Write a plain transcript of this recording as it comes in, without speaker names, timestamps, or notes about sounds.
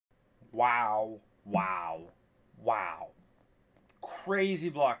Wow, wow, wow. Crazy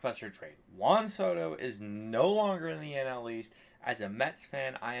blockbuster trade. Juan Soto is no longer in the NL East. As a Mets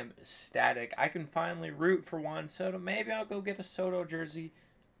fan, I am ecstatic. I can finally root for Juan Soto. Maybe I'll go get a Soto jersey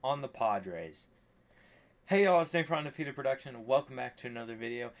on the Padres. Hey y'all, it's Nick from Undefeated Production. Welcome back to another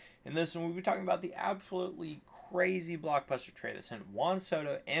video. In this one, we'll be talking about the absolutely crazy blockbuster trade that sent Juan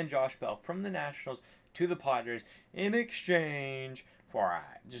Soto and Josh Bell from the Nationals to the Padres in exchange for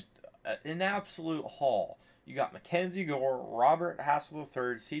just an absolute haul. You got Mackenzie Gore, Robert Hassell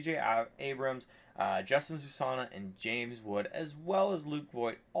III, CJ Abrams, Justin Susana, and James Wood, as well as Luke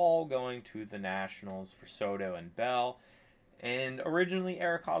Voit, all going to the Nationals for Soto and Bell. And originally,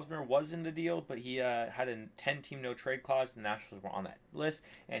 Eric Hosmer was in the deal, but he had a 10-team no-trade clause. The Nationals were on that list,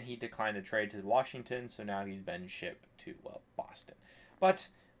 and he declined to trade to Washington, so now he's been shipped to, Boston. But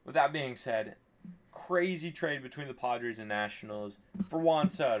with that being said, crazy trade between the Padres and Nationals for Juan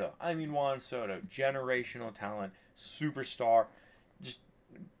Soto. I mean, Juan Soto, generational talent, superstar, just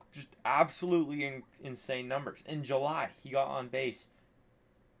absolutely insane numbers. In July, he got on base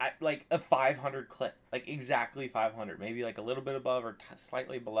at like a 500 clip, like exactly 500, maybe like a little bit above or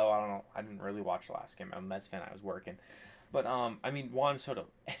slightly below. I don't know. I didn't really watch the last game. I'm a Mets fan. I was working. But, I mean, Juan Soto,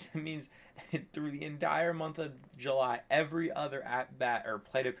 it means through the entire month of July, every other at-bat or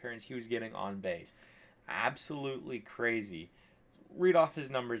plate appearance he was getting on base. Absolutely crazy. Let's read off his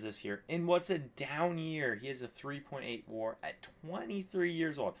numbers this year. In what's a down year, he has a 3.8 WAR at 23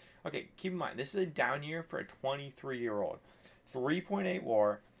 years old. Okay, keep in mind, this is a down year for a 23-year-old. 3.8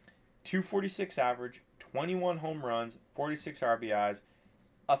 WAR, 246 average, 21 home runs, 46 RBIs,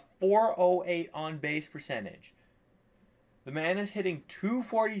 a 408 on-base percentage. The man is hitting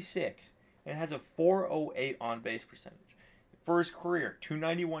 246 and has a 408 on-base percentage. For his career,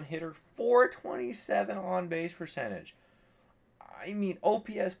 291 hitter, 427 on-base percentage. I mean,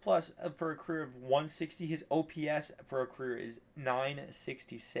 OPS plus for a career of 160. His OPS for a career is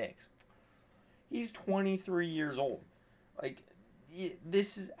 966. He's 23 years old. Like,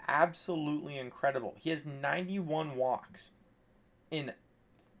 this is absolutely incredible. He has 91 walks in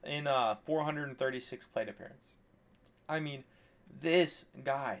 436 plate appearances. I mean, this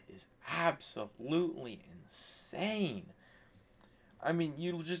guy is absolutely insane. I mean,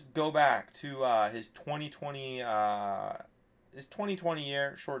 you just go back to his 2020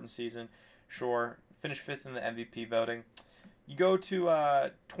 year, shortened season. Sure, finished 5th in the MVP voting. You go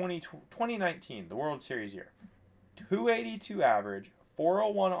to 2019, the World Series year. 282 average,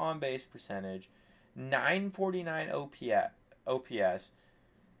 401 on-base percentage, 949 OPS.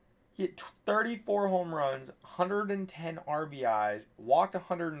 He hit 34 home runs, 110 RBIs, walked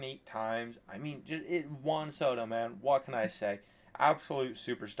 108 times. I mean, Juan Soto, man. What can I say? Absolute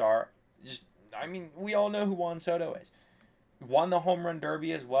superstar. I mean, we all know who Juan Soto is. Won the home run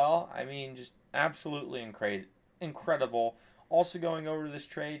derby as well. I mean, just absolutely incredible. Also going over to this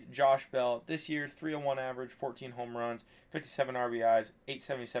trade, Josh Bell. This year, 301 average, 14 home runs, 57 RBIs,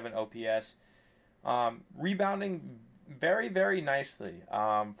 877 OPS. Rebounding very, very nicely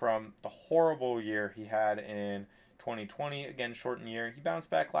from the horrible year he had in 2020. Again, shortened year. He bounced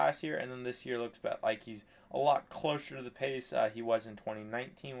back last year, and then this year looks like he's a lot closer to the pace he was in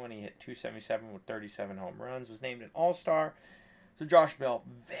 2019 when he hit 277 with 37 home runs, was named an All-Star. So Josh Bell,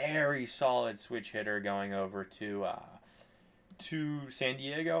 very solid switch hitter going over to San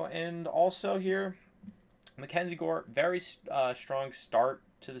Diego. And also here, Mackenzie Gore, very strong start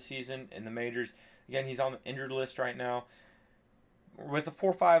to the season in the majors. Again, he's on the injured list right now. With a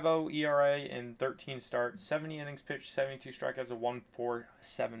 4.50 ERA in 13 starts, 70 innings pitched, 72 strikeouts, a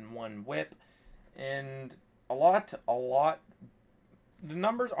 1.471 WHIP, and a lot. The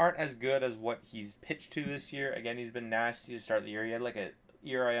numbers aren't as good as what he's pitched to this year. Again, he's been nasty to start the year. He had like a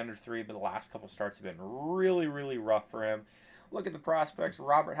ERA under 3, but the last couple starts have been really, really rough for him. Look at the prospects.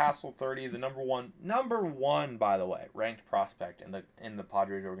 Robert Hassell III, the number one, by the way, ranked prospect in the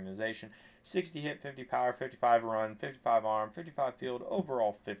Padres organization. 60 hit, 50 power, 55 run, 55 arm, 55 field,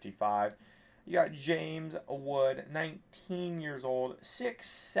 overall 55. You got James Wood, 19 years old,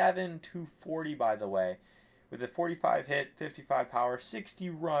 6'7", 240, by the way, with a 45 hit, 55 power, 60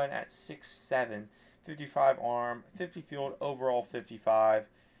 run at 6'7", 55 arm, 50 field, overall 55.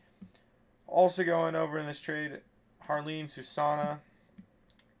 Also going over in this trade, Jarlin Susana,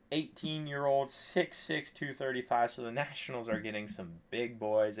 18-year-old, 6'6", 235. So the Nationals are getting some big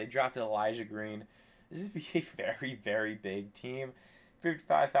boys. They dropped Elijah Green. This is a very, very big team.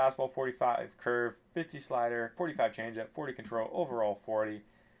 55 fastball, 45 curve, 50 slider, 45 changeup, 40 control, overall 40.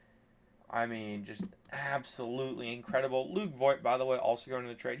 I mean, just absolutely incredible. Luke Voit, by the way, also going to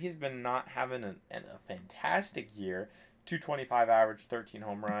the trade. He's been not having a fantastic year. 225 average, 13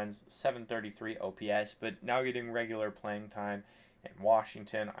 home runs, 733 OPS, but now getting regular playing time in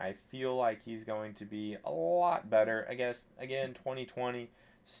Washington, I feel like he's going to be a lot better. I guess, again, 2020,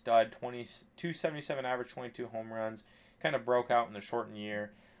 stud, 277 average, 22 home runs, kind of broke out in the shortened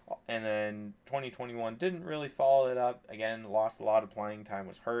year. And then 2021 didn't really follow it up. Again, lost a lot of playing time,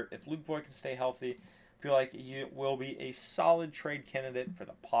 was hurt. If Luke Voit can stay healthy, I feel like he will be a solid trade candidate for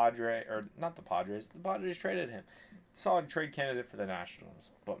the Padres, or not the Padres. The Padres traded him. Solid trade candidate for the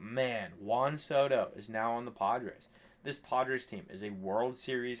Nationals. But man, Juan Soto is now on the Padres. This Padres team is a World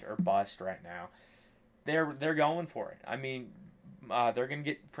Series or bust right now. They're going for it. I mean, they're going to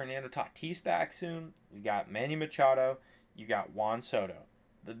get Fernando Tatis back soon. You got Manny Machado. You got Juan Soto.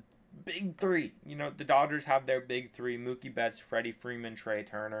 The big three. You know, the Dodgers have their big three. Mookie Betts, Freddie Freeman, Trey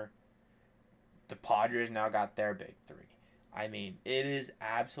Turner. The Padres now got their big three. I mean, it is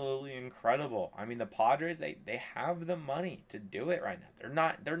absolutely incredible. I mean, the Padres, they have the money to do it right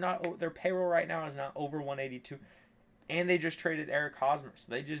now. Their payroll right now is not over 182. And they just traded Eric Hosmer.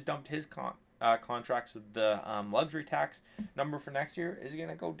 So they just dumped his contracts. With the luxury tax number for next year is going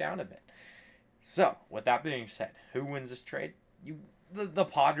to go down a bit. So, with that being said, who wins this trade? The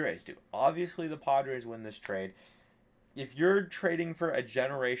Padres do. Obviously, the Padres win this trade. If you're trading for a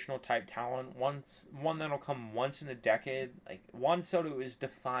generational type talent, one that'll come once in a decade, like Juan Soto is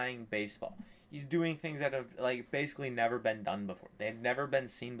defying baseball. He's doing things that have basically never been done before. They've never been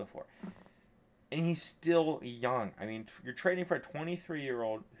seen before. And he's still young. I mean, you're trading for a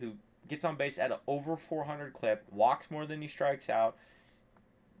 23-year-old who gets on base at an over 400 clip, walks more than he strikes out.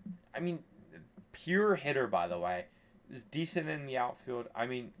 I mean, pure hitter, by the way. Is decent in the outfield. I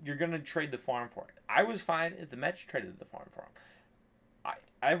mean, you're going to trade the farm for it. I was fine if the Mets traded the farm for him.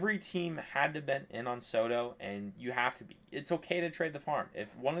 Every team had to been in on Soto, and you have to be. It's okay to trade the farm.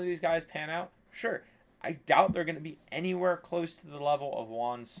 If one of these guys pan out, sure. I doubt they're going to be anywhere close to the level of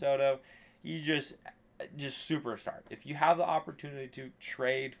Juan Soto. He's just superstar. If you have the opportunity to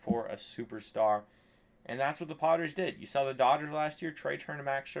trade for a superstar, and that's what the Padres did. You saw the Dodgers last year, Trey Turner,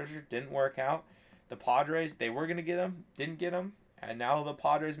 Max Scherzer, didn't work out. The Padres, they were going to get him, didn't get him, and now the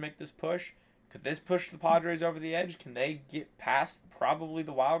Padres make this push. Could this push the Padres over the edge? Can they get past probably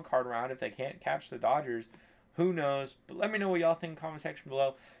the wild card round if they can't catch the Dodgers? Who knows? But let me know what y'all think in the comment section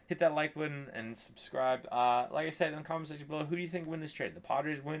below. Hit that like button and subscribe. Like I said in the comment section below, who do you think win this trade? The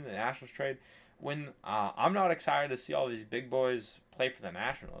Padres win, the Nationals trade win. I'm not excited to see all these big boys play for the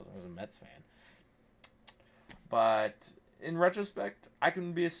Nationals as a Mets fan. But in retrospect, I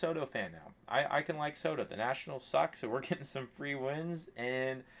can be a Soto fan now. I can like Soto. The Nationals suck, so we're getting some free wins.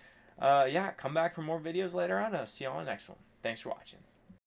 And, yeah, come back for more videos later on. I'll see you on the next one. Thanks for watching.